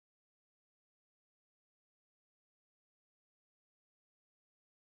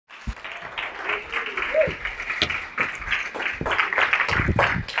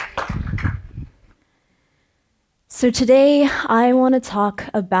So today, I want to talk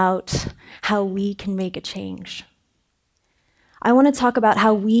about how we can make a change. I want to talk about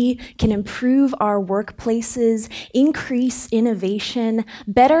how we can improve our workplaces, increase innovation,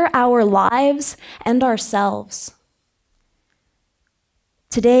 better our lives and ourselves.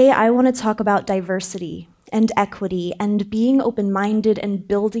 Today, I want to talk about diversity and equity and being open-minded and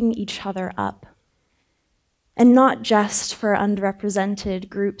building each other up. And not just for underrepresented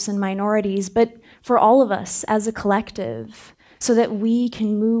groups and minorities, but for all of us as a collective, so that we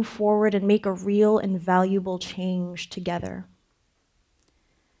can move forward and make a real and valuable change together.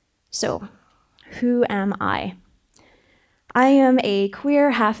 So, who am I? I am a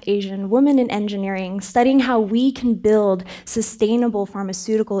queer, half-Asian woman in engineering studying how we can build sustainable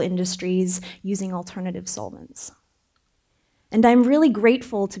pharmaceutical industries using alternative solvents. And I'm really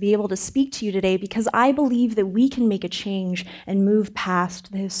grateful to be able to speak to you today because I believe that we can make a change and move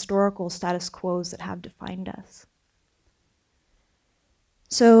past the historical status quos that have defined us.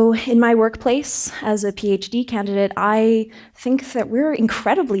 So in my workplace as a PhD candidate, I think that we're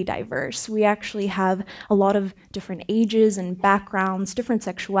incredibly diverse. We actually have a lot of different ages and backgrounds, different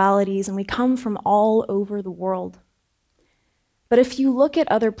sexualities, and we come from all over the world. But if you look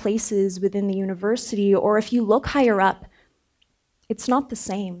at other places within the university, or if you look higher up, it's not the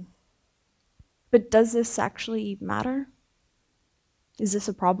same. But does this actually matter? Is this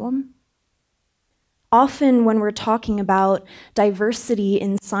a problem? Often when we're talking about diversity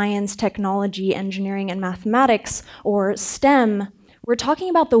in science, technology, engineering, and mathematics, or STEM, we're talking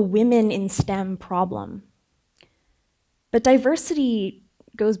about the women in STEM problem. But diversity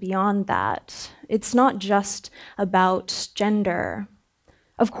goes beyond that. It's not just about gender.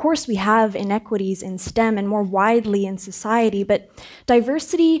 Of course, we have inequities in STEM and more widely in society, but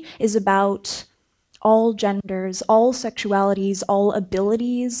diversity is about all genders, all sexualities, all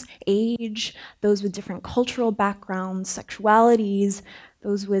abilities, age, those with different cultural backgrounds, sexualities,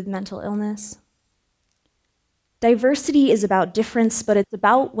 those with mental illness. Diversity is about difference, but it's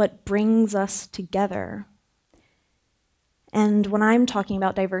about what brings us together. And when I'm talking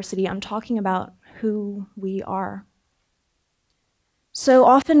about diversity, I'm talking about who we are. So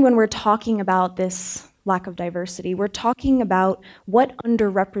often when we're talking about this lack of diversity, we're talking about what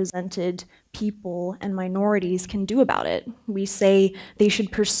underrepresented people and minorities can do about it. We say they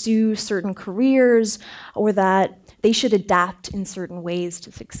should pursue certain careers or that they should adapt in certain ways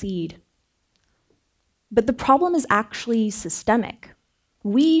to succeed. But the problem is actually systemic.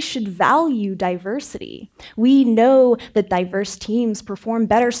 We should value diversity. We know that diverse teams perform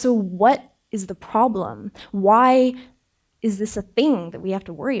better, so what is the problem? Why is this a thing that we have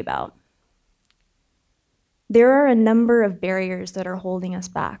to worry about? There are a number of barriers that are holding us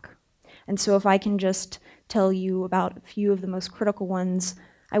back. And so if I can just tell you about a few of the most critical ones,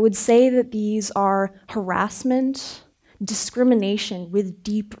 I would say that these are harassment, discrimination with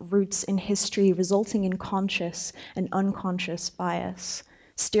deep roots in history resulting in conscious and unconscious bias,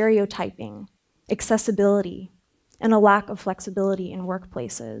 stereotyping, accessibility, and a lack of flexibility in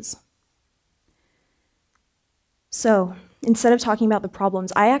workplaces. So, instead of talking about the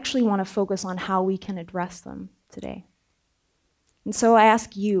problems, I actually want to focus on how we can address them today. And so I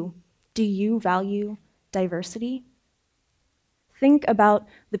ask you, do you value diversity? Think about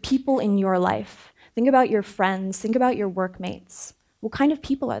the people in your life. Think about your friends. Think about your workmates. What kind of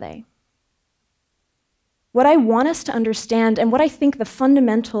people are they? What I want us to understand, and what I think the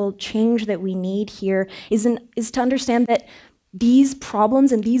fundamental change that we need here is to understand that these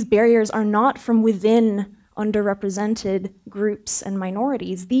problems and these barriers are not from within underrepresented groups and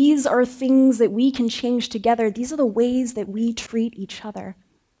minorities. These are things that we can change together. These are the ways that we treat each other.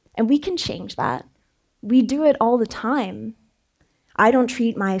 And we can change that. We do it all the time. I don't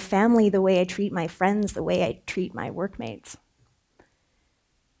treat my family the way I treat my friends, the way I treat my workmates.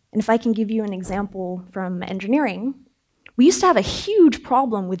 And if I can give you an example from engineering, we used to have a huge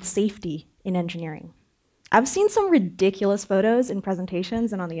problem with safety in engineering. I've seen some ridiculous photos in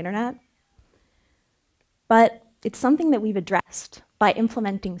presentations and on the internet. But it's something that we've addressed by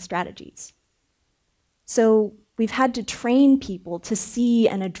implementing strategies. So we've had to train people to see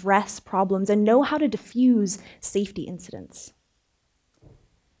and address problems and know how to diffuse safety incidents.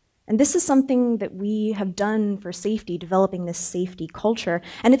 And this is something that we have done for safety, developing this safety culture,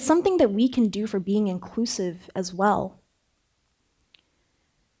 and it's something that we can do for being inclusive as well.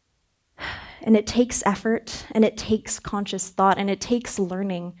 And it takes effort, and it takes conscious thought, and it takes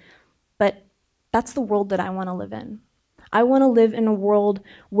learning, but that's the world that I want to live in. I want to live in a world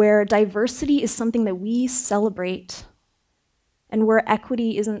where diversity is something that we celebrate and where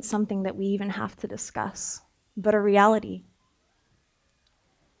equity isn't something that we even have to discuss, but a reality.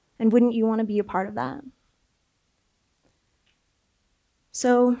 And wouldn't you want to be a part of that?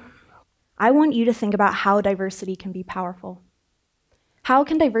 So I want you to think about how diversity can be powerful. How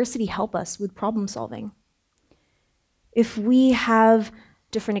can diversity help us with problem solving? If we have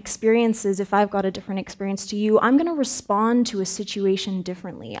different experiences, if I've got a different experience to you, I'm going to respond to a situation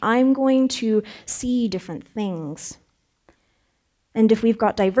differently. I'm going to see different things. And if we've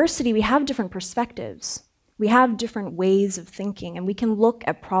got diversity, we have different perspectives. We have different ways of thinking, and we can look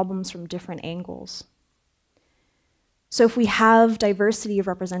at problems from different angles. So if we have diversity of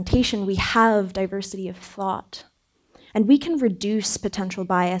representation, we have diversity of thought. And we can reduce potential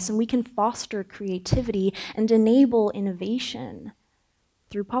bias, and we can foster creativity and enable innovation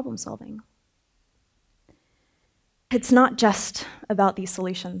through problem solving. It's not just about these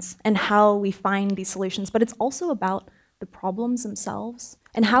solutions and how we find these solutions, but it's also about the problems themselves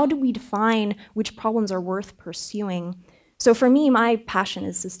and how do we define which problems are worth pursuing. So for me, my passion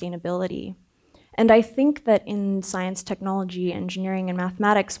is sustainability. And I think that in science, technology, engineering, and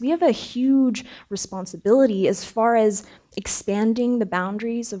mathematics, we have a huge responsibility as far as expanding the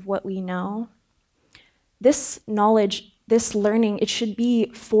boundaries of what we know. This knowledge, this learning, it should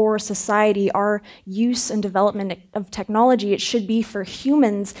be for society. Our use and development of technology, it should be for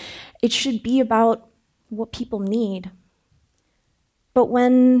humans. It should be about what people need. But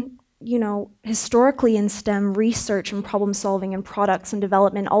when, historically in STEM, research and problem solving and products and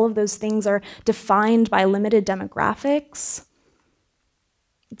development, all of those things are defined by limited demographics,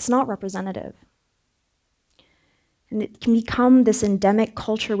 it's not representative. And it can become this endemic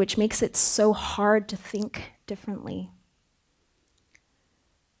culture which makes it so hard to think differently.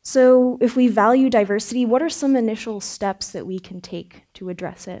 So if we value diversity, what are some initial steps that we can take to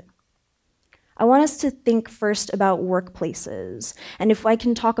address it? I want us to think first about workplaces. And if I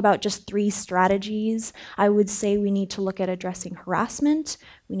can talk about just 3 strategies, I would say we need to look at addressing harassment,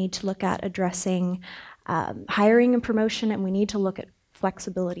 we need to look at addressing hiring and promotion, and we need to look at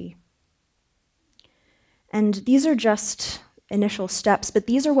flexibility. And these are just initial steps, but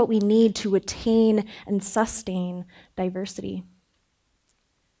these are what we need to attain and sustain diversity.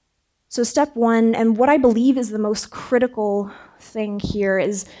 So step 1, and what I believe is the most critical thing here,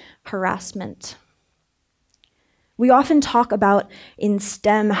 is harassment. We often talk about in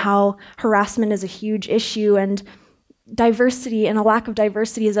STEM how harassment is a huge issue and diversity and a lack of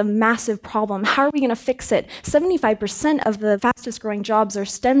diversity is a massive problem. How are we going to fix it? 75% of the fastest growing jobs are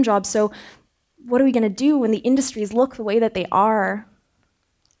STEM jobs, so what are we going to do when the industries look the way that they are?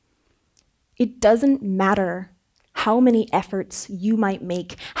 It doesn't matter how many efforts you might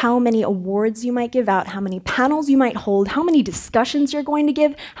make, how many awards you might give out, how many panels you might hold, how many discussions you're going to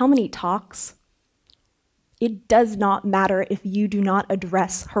give, how many talks. It does not matter if you do not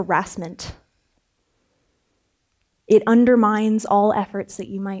address harassment. It undermines all efforts that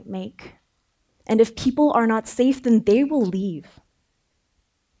you might make. And if people are not safe, then they will leave.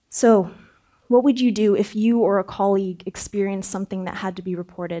 So, what would you do if you or a colleague experienced something that had to be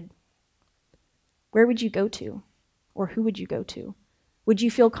reported? Where would you go to? Or who would you go to? Would you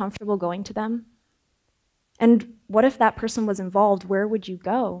feel comfortable going to them? And what if that person was involved? Where would you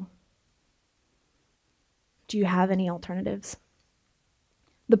go? Do you have any alternatives?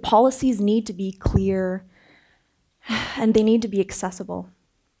 The policies need to be clear, and they need to be accessible.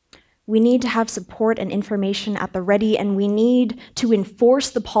 We need to have support and information at the ready, and we need to enforce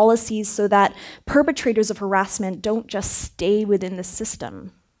the policies so that perpetrators of harassment don't just stay within the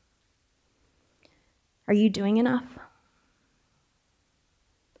system. Are you doing enough?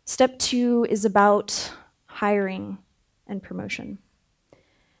 Step 2 is about hiring and promotion.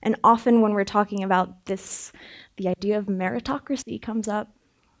 And often when we're talking about this, the idea of meritocracy comes up.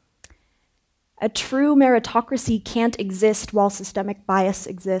 A true meritocracy can't exist while systemic bias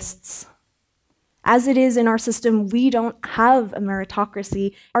exists. As it is in our system, we don't have a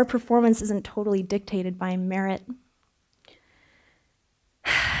meritocracy. Our performance isn't totally dictated by merit.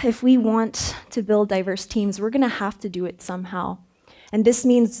 If we want to build diverse teams, we're going to have to do it somehow. And this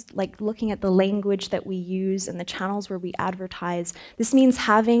means looking at the language that we use and the channels where we advertise. This means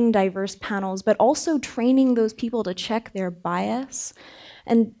having diverse panels, but also training those people to check their bias.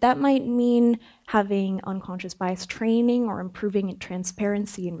 And that might mean having unconscious bias training or improving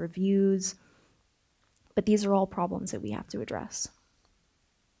transparency in reviews. But these are all problems that we have to address.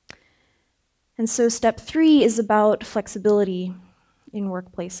 And so step 3 is about flexibility in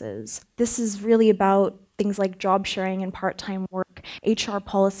workplaces. This is really about things like job sharing and part-time work, HR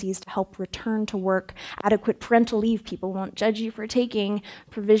policies to help return to work, adequate parental leave, people won't judge you for taking,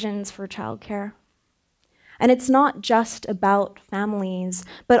 provisions for childcare. And it's not just about families,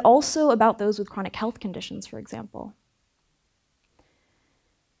 but also about those with chronic health conditions, for example.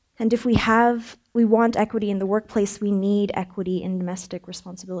 And if we want equity in the workplace, we need equity in domestic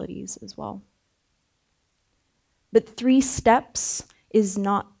responsibilities as well. But 3 steps is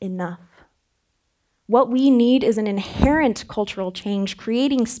not enough. What we need is an inherent cultural change,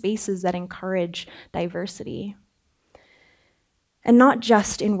 creating spaces that encourage diversity. And not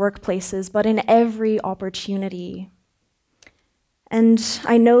just in workplaces, but in every opportunity. And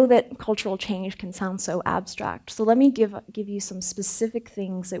I know that cultural change can sound so abstract, so let me give you some specific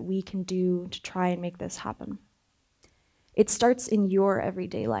things that we can do to try and make this happen. It starts in your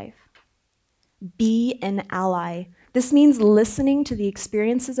everyday life. Be an ally. This means listening to the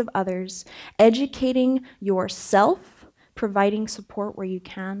experiences of others, educating yourself, providing support where you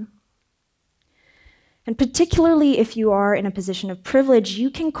can. And particularly if you are in a position of privilege,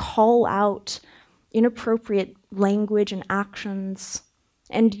 you can call out inappropriate language and actions,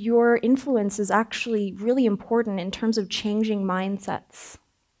 and your influence is actually really important in terms of changing mindsets.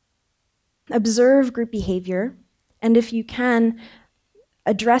 Observe group behavior, and if you can,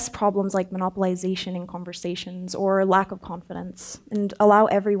 address problems like monopolization in conversations or lack of confidence, and allow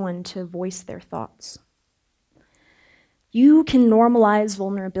everyone to voice their thoughts. You can normalize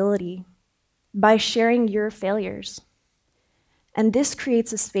vulnerability by sharing your failures. And this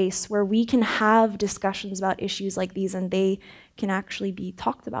creates a space where we can have discussions about issues like these and they can actually be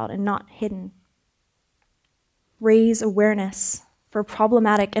talked about and not hidden. Raise awareness for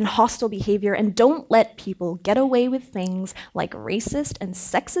problematic and hostile behavior, and don't let people get away with things like racist and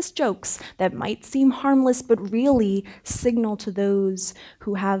sexist jokes that might seem harmless but really signal to those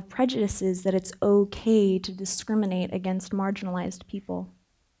who have prejudices that it's okay to discriminate against marginalized people.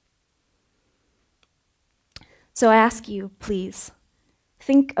 So I ask you, please,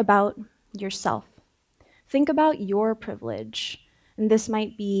 think about yourself. Think about your privilege. And this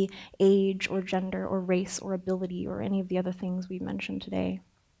might be age or gender or race or ability or any of the other things we mentioned today.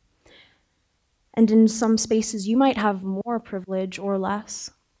 And in some spaces, you might have more privilege or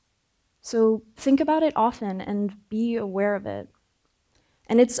less. So think about it often and be aware of it.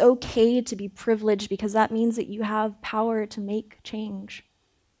 And it's okay to be privileged because that means that you have power to make change.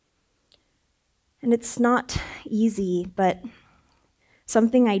 And it's not easy, but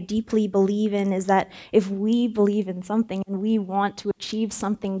something I deeply believe in is that if we believe in something and we want to achieve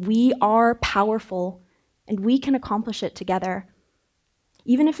something, we are powerful and we can accomplish it together.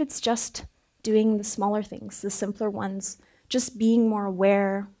 Even if it's just doing the smaller things, the simpler ones, just being more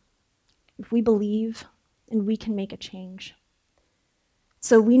aware. If we believe, and we can make a change.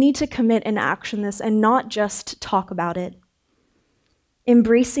 So we need to commit and action this and not just talk about it.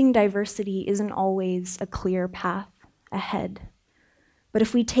 Embracing diversity isn't always a clear path ahead. But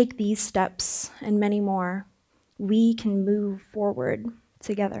if we take these steps and many more, we can move forward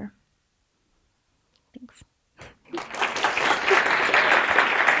together. Thanks.